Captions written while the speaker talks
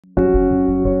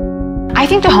I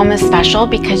think the home is special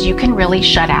because you can really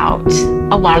shut out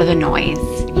a lot of the noise.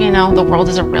 You know, the world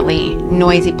is a really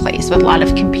noisy place with a lot of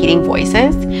competing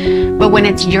voices. But when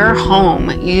it's your home,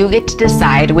 you get to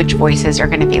decide which voices are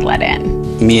going to be let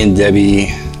in. Me and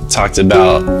Debbie talked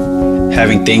about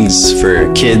having things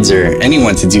for kids or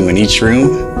anyone to do in each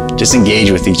room. Just engage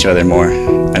with each other more.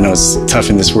 I know it's tough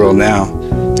in this world now.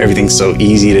 Everything's so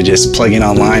easy to just plug in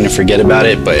online and forget about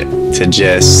it, but to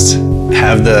just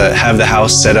have the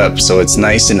house set up so it's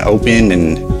nice and open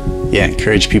and yeah,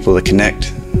 encourage people to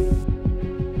connect.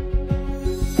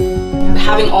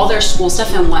 Having all their school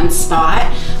stuff in one spot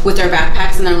with their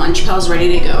backpacks and their lunch pails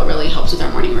ready to go really helps with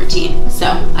our morning routine. So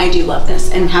I do love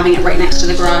this, and having it right next to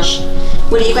the garage.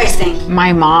 What do you guys think?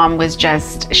 My mom was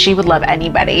just, she would love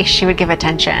anybody. She would give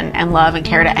attention and love and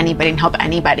care to anybody and help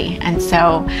anybody. And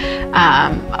so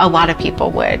a lot of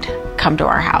people would come to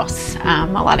our house. A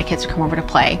lot of kids would come over to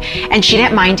play. And she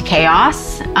didn't mind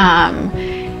chaos.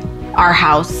 Our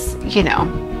house, you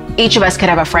know, each of us could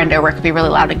have a friend over. It could be really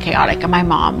loud and chaotic. And my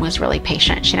mom was really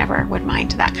patient. She never would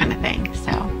mind that kind of thing.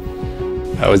 So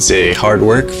I would say hard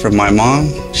work from my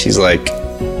mom. She's like,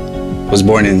 was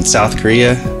born in South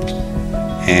Korea,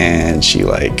 and she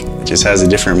like just has a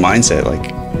different mindset.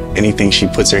 Like anything she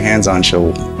puts her hands on,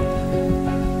 she'll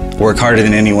work harder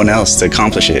than anyone else to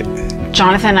accomplish it.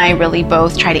 Jonathan and I really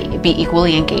both try to be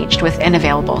equally engaged with and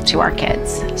available to our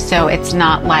kids. So it's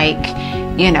not like,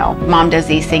 you know, mom does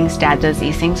these things, dad does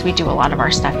these things. We do a lot of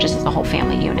our stuff just as a whole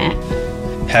family unit.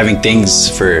 Having things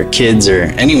for kids or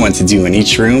anyone to do in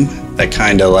each room that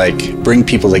kind of like bring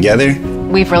people together.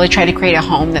 We've really tried to create a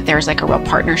home that there's like a real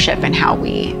partnership in how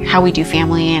we do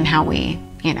family and how we,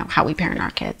 you know, how we parent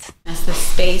our kids. That's the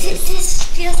space. This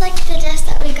feels like the desk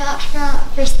that we got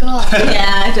for school.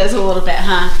 Yeah, it does a little bit,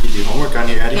 huh? You do homework on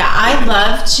your Eddie? Yeah, I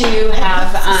love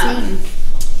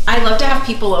to have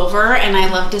people over, and I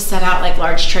love to set out like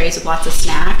large trays with lots of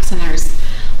snacks, and there's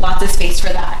lots of space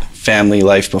for that. Family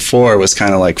life before was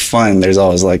kind of like fun. There's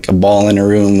always like a ball in a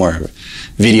room or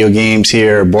video games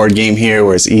here, or board game here,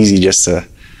 where it's easy just to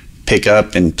pick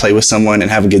up and play with someone and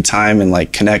have a good time and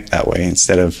like connect that way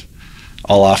instead of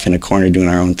all off in a corner doing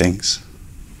our own things.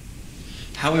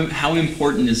 How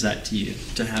important is that to you,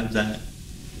 to have that?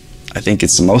 I think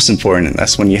it's the most important.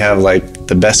 That's when you have like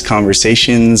the best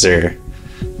conversations. Or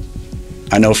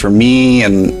I know for me,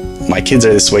 and my kids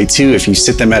are this way too, if you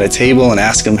sit them at a table and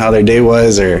ask them how their day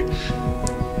was or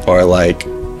like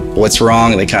what's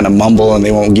wrong, they kind of mumble and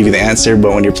they won't give you the answer.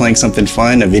 But when you're playing something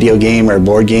fun, a video game or a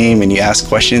board game, and you ask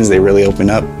questions, they really open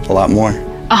up a lot more.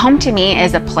 A home to me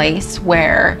is a place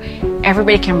where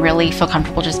everybody can really feel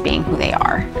comfortable just being who they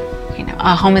are. You know,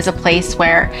 a home is a place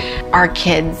where our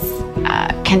kids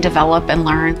can develop and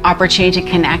learn, opportunity to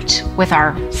connect with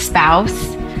our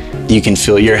spouse. You can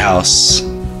fill your house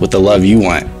with the love you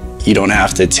want. You don't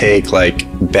have to take like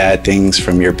bad things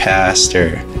from your past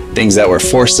or things that were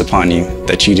forced upon you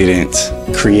that you didn't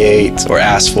create or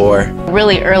ask for.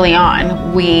 Really early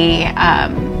on,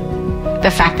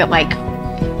 the fact that like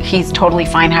he's totally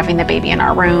fine having the baby in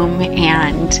our room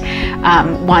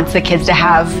and wants the kids to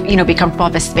have, you know, be comfortable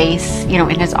of a space, you know,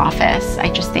 in his office, I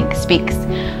just think speaks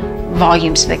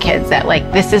volumes to the kids that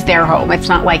like this is their home. It's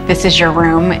not like this is your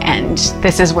room and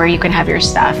this is where you can have your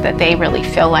stuff, that they really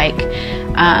feel like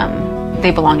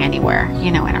they belong anywhere,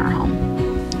 you know, in our home.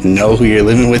 Know who you're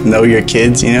living with, know your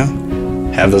kids, you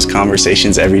know, have those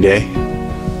conversations every day.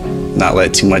 Not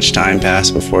let too much time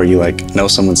pass before you like know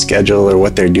someone's schedule or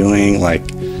what they're doing. Like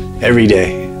every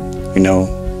day, you know,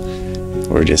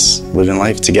 we're just living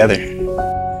life together.